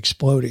just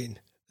exploding.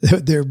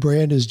 Their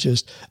brand is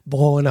just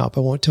blowing up.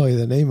 I won't tell you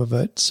the name of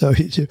it,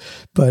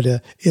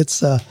 but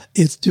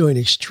it's doing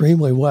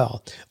extremely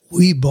well.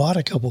 We bought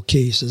a couple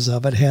cases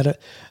of it, had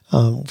it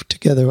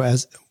together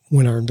as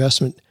when our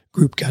investment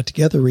group got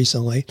together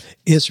recently.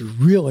 It's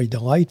really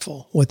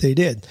delightful what they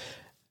did.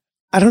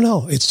 I don't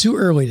know. It's too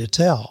early to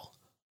tell,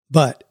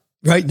 but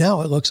right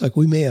now it looks like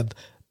we may have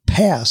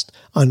passed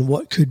on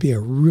what could be a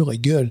really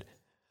good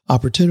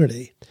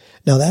opportunity.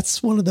 Now,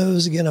 that's one of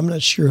those, again, I'm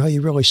not sure how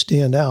you really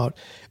stand out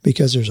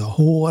because there's a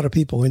whole lot of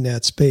people in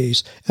that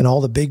space and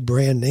all the big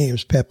brand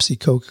names, Pepsi,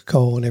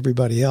 Coca-Cola, and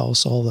everybody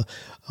else, all the,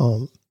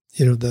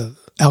 the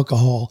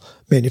alcohol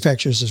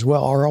manufacturers as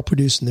well are all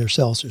producing their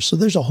seltzers. So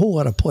there's a whole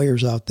lot of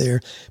players out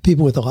there,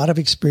 people with a lot of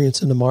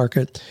experience in the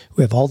market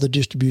who have all the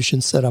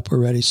distribution set up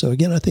already. So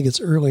again, I think it's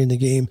early in the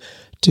game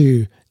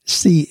to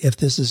see if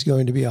this is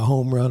going to be a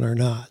home run or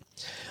not.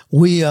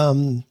 We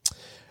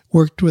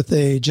worked with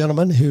a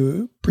gentleman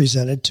who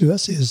presented to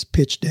us his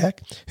pitch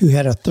deck, who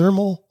had a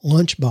thermal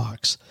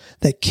lunchbox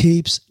that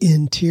keeps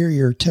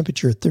interior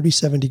temperature at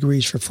 37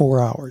 degrees for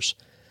 4 hours.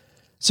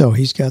 So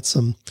he's got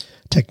some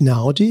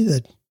technology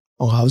that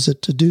allows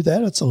it to do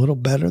that. It's a little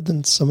better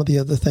than some of the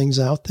other things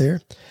out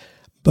there.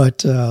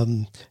 But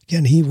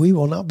again, we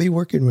will not be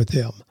working with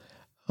him.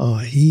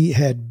 He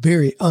had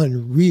very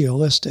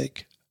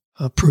unrealistic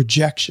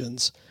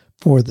projections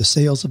for the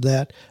sales of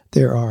that.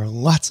 There are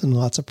lots and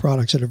lots of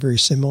products that are very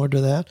similar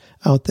to that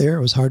out there.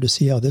 It was hard to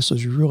see how this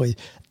was really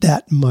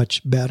that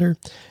much better.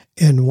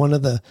 And one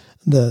of the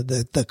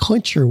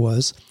clincher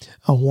was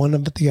one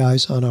of the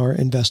guys on our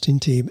investing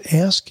team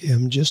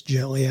just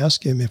gently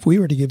asked him, if we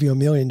were to give you $1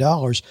 million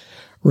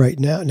right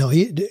now. Now,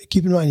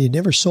 keep in mind, he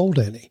never sold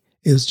any.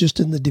 It was just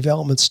in the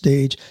development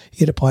stage. He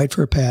had applied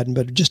for a patent,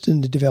 but just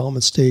in the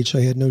development stage, so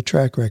he had no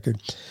track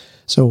record.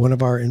 So one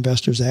of our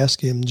investors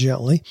asked him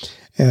gently,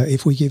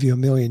 if we give you $1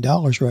 million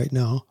right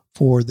now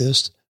for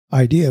this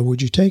idea,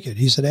 would you take it?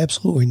 He said,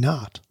 absolutely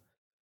not.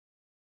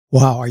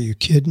 Wow, are you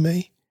kidding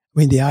me? I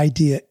mean, the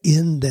idea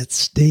in that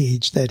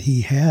stage that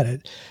he had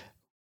it,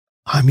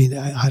 I mean,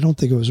 I don't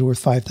think it was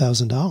worth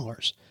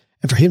 $5,000.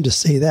 And for him to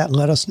say that and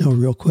let us know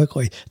real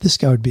quickly, this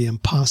guy would be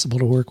impossible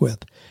to work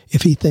with.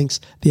 If he thinks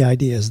the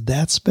idea is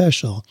that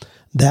special,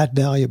 that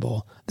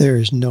valuable, there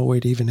is no way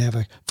to even have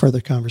a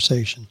further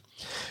conversation.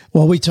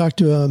 Well, we talked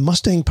to a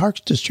Mustang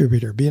Parts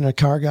distributor. Being a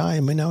car guy,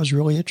 I was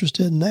really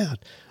interested in that.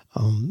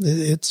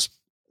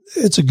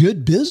 It's a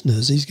good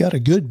business. He's got a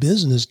good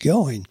business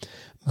going,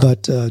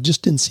 but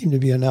just didn't seem to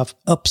be enough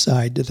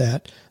upside to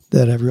that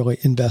I really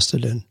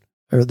invested in,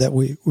 or that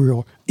we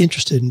were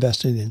interested in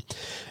investing in.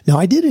 Now,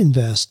 I did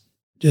invest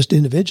just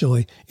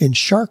individually in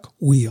Shark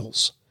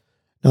Wheels.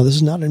 Now, this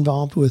is not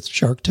involved with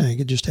Shark Tank.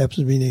 It just happens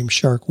to be named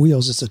Shark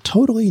Wheels. It's a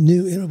totally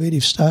new,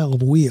 innovative style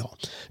of wheel.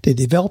 They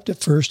developed it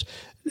first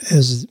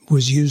as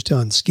was used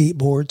on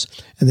skateboards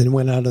and then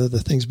went out to other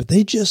things. But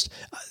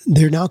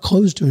they're now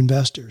closed to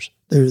investors.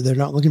 They're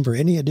not looking for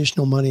any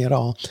additional money at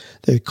all.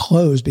 They're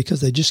closed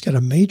because they just got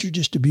a major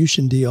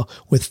distribution deal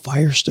with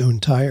Firestone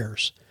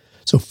tires.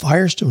 So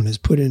Firestone has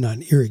put in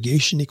on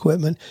irrigation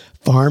equipment,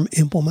 farm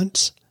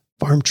implements,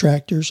 farm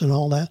tractors and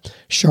all that.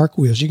 Shark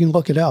Wheels, you can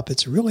look it up.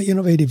 It's a really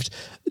innovative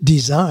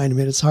design.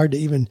 It's hard to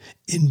even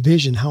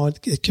envision how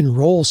it can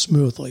roll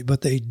smoothly,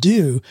 but they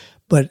do.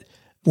 But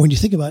when you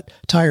think about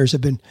tires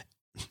have been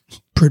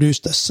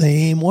produced the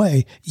same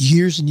way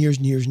years and years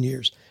and years and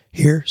years.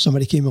 Here,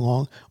 somebody came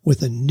along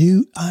with a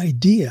new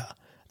idea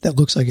that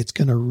looks like it's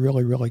going to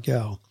really, really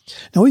go.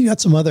 Now, we've got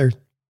some other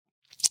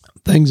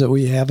things that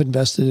we have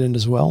invested in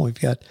as well. We've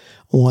got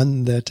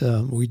one that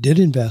we did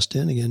invest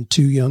in. Again,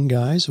 two young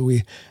guys who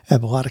we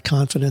have a lot of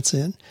confidence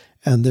in,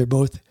 and they're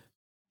both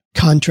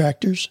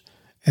contractors.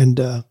 And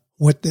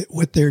what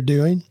they're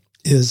doing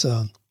is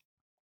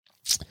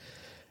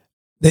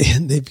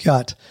they've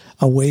got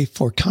a way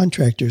for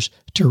contractors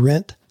to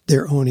rent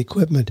their own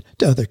equipment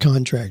to other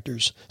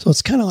contractors. So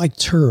it's kind of like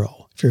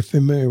Turo, if you're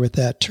familiar with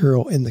that,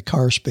 Turo in the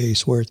car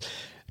space, where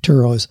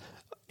Turo is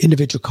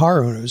individual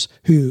car owners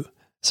who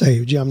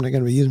say, gee, I'm not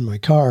going to be using my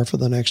car for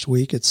the next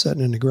week. It's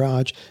sitting in the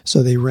garage,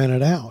 so they rent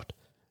it out.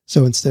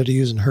 So instead of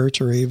using Hertz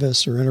or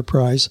Avis or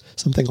Enterprise,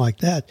 something like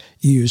that,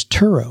 you use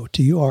Turo,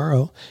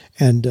 T-U-R-O,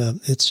 and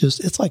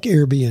it's like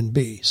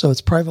Airbnb. So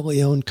it's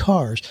privately owned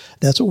cars.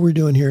 That's what we're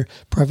doing here,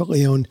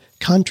 privately owned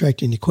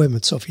contracting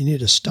equipment. So if you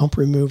need a stump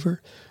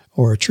remover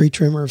or a tree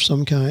trimmer of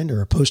some kind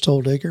or a post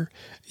hole digger,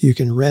 you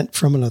can rent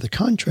from another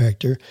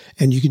contractor,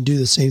 and you can do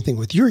the same thing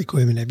with your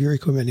equipment, have your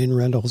equipment in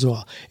rental as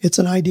well. It's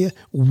an idea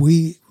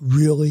we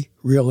really,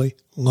 really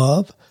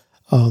love.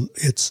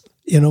 It's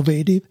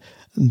innovative.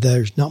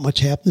 There's not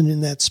much happening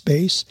in that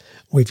space.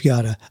 We've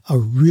got a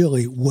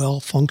really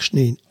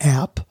well-functioning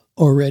app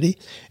already.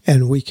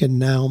 And we can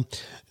now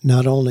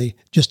not only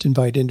just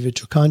invite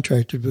individual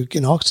contractors, but we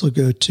can also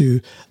go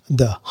to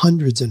the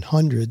hundreds and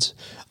hundreds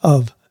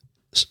of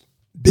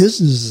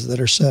businesses that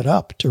are set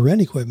up to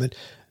rent equipment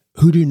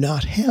who do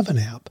not have an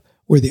app,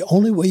 where the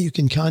only way you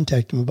can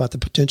contact them about the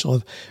potential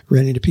of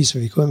renting a piece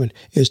of equipment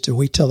is to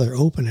wait till they're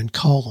open and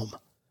call them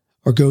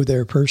or go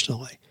there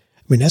personally.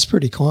 I mean, that's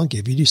pretty clunky.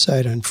 If you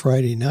decide on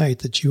Friday night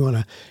that you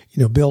want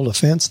to, build a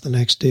fence the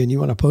next day and you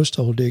want a post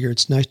hole digger,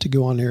 it's nice to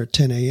go on there at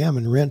 10 a.m.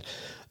 and rent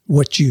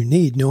what you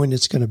need, knowing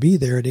it's going to be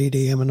there at 8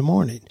 a.m. in the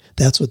morning.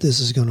 That's what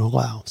this is going to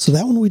allow. So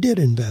that one we did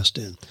invest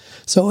in.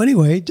 So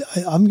anyway,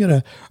 I'm going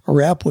to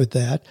wrap with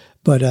that.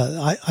 But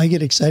I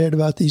get excited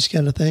about these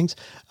kind of things.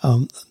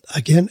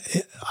 Again,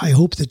 I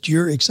hope that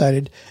you're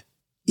excited,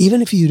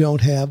 even if you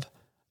don't have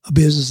a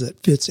business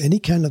that fits any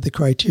kind of the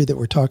criteria that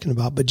we're talking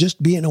about, but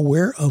just being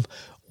aware of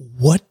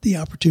what the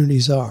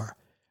opportunities are.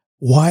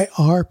 Why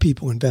are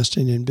people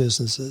investing in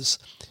businesses?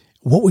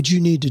 What would you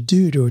need to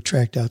do to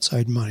attract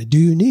outside money? Do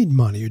you need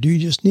money, or do you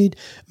just need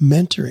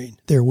mentoring?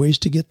 There are ways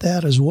to get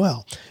that as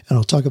well. And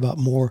I'll talk about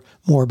more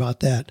about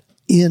that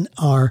in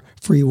our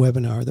free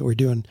webinar that we're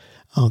doing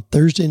on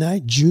Thursday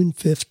night, June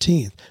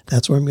 15th.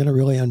 That's where I'm going to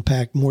really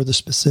unpack more of the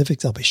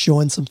specifics. I'll be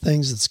showing some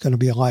things. It's going to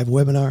be a live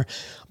webinar.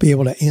 I'll be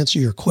able to answer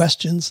your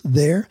questions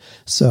there.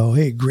 So,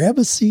 hey, grab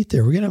a seat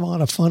there. We're going to have a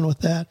lot of fun with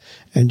that,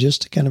 and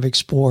just to kind of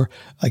explore,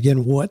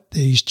 again, what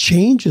these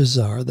changes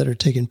are that are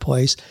taking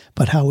place,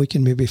 but how we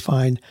can maybe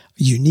find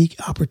unique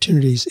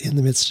opportunities in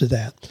the midst of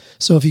that.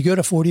 So if you go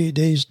to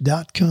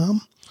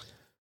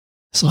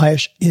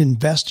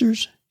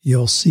 48days.com/investors,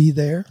 you'll see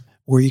there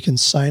where you can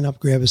sign up,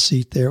 grab a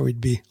seat there.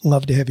 We'd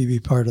love to have you be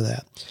part of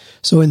that.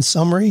 So in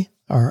summary,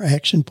 our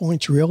action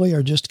points really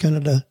are just kind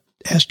of to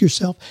ask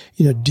yourself,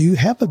 do you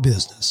have a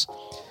business?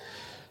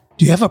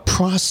 Do you have a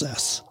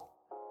process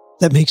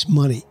that makes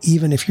money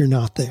even if you're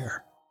not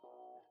there?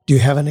 Do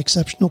you have an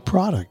exceptional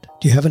product?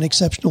 Do you have an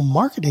exceptional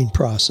marketing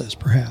process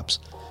perhaps?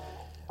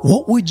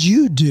 What would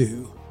you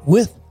do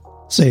with,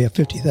 say, a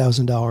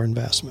 $50,000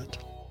 investment?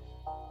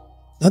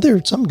 Now, there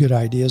are some good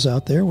ideas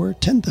out there where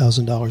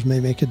 $10,000 may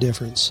make a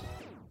difference.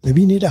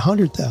 Maybe you need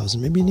 $100,000.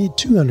 Maybe you need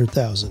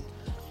 $200,000.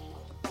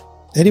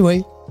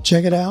 Anyway,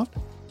 check it out.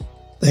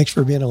 Thanks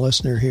for being a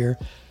listener here.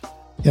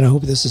 And I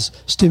hope this has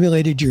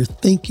stimulated your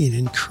thinking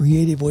in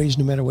creative ways,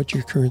 no matter what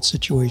your current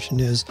situation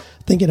is.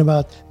 Thinking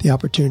about the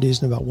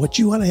opportunities and about what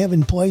you want to have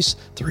in place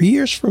 3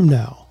 years from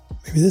now.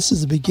 Maybe this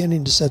is the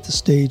beginning to set the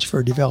stage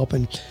for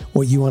developing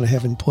what you want to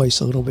have in place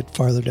a little bit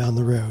farther down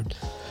the road.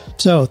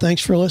 So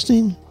thanks for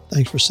listening.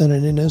 Thanks for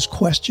sending in those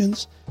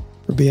questions,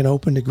 for being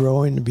open to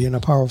growing and being a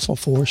powerful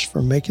force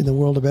for making the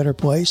world a better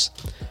place.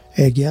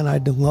 Hey, again,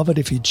 I'd love it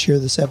if you'd share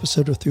this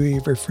episode with 3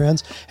 of your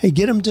friends. Hey,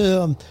 get them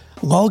to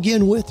log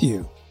in with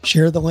you.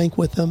 Share the link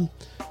with them,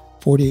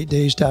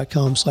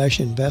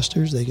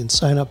 48days.com/investors. They can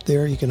sign up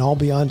there. You can all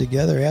be on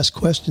together, ask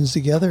questions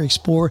together,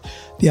 explore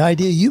the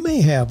idea you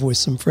may have with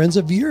some friends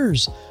of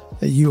yours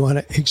that you want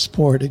to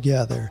explore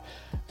together.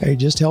 Hey,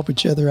 just help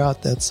each other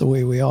out. That's the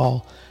way we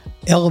all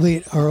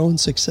elevate our own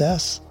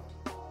success.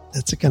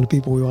 That's the kind of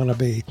people we want to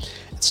be.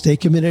 Stay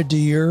committed to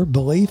your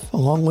belief,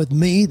 along with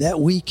me, that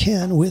we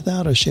can,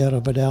 without a shadow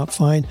of a doubt,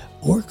 find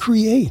or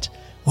create.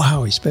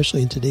 Wow,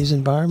 especially in today's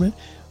environment,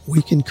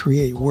 we can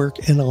create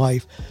work and a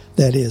life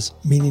that is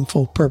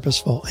meaningful,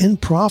 purposeful, and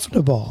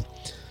profitable.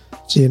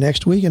 See you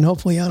next week, and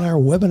hopefully on our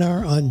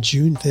webinar on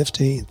June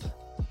 15th.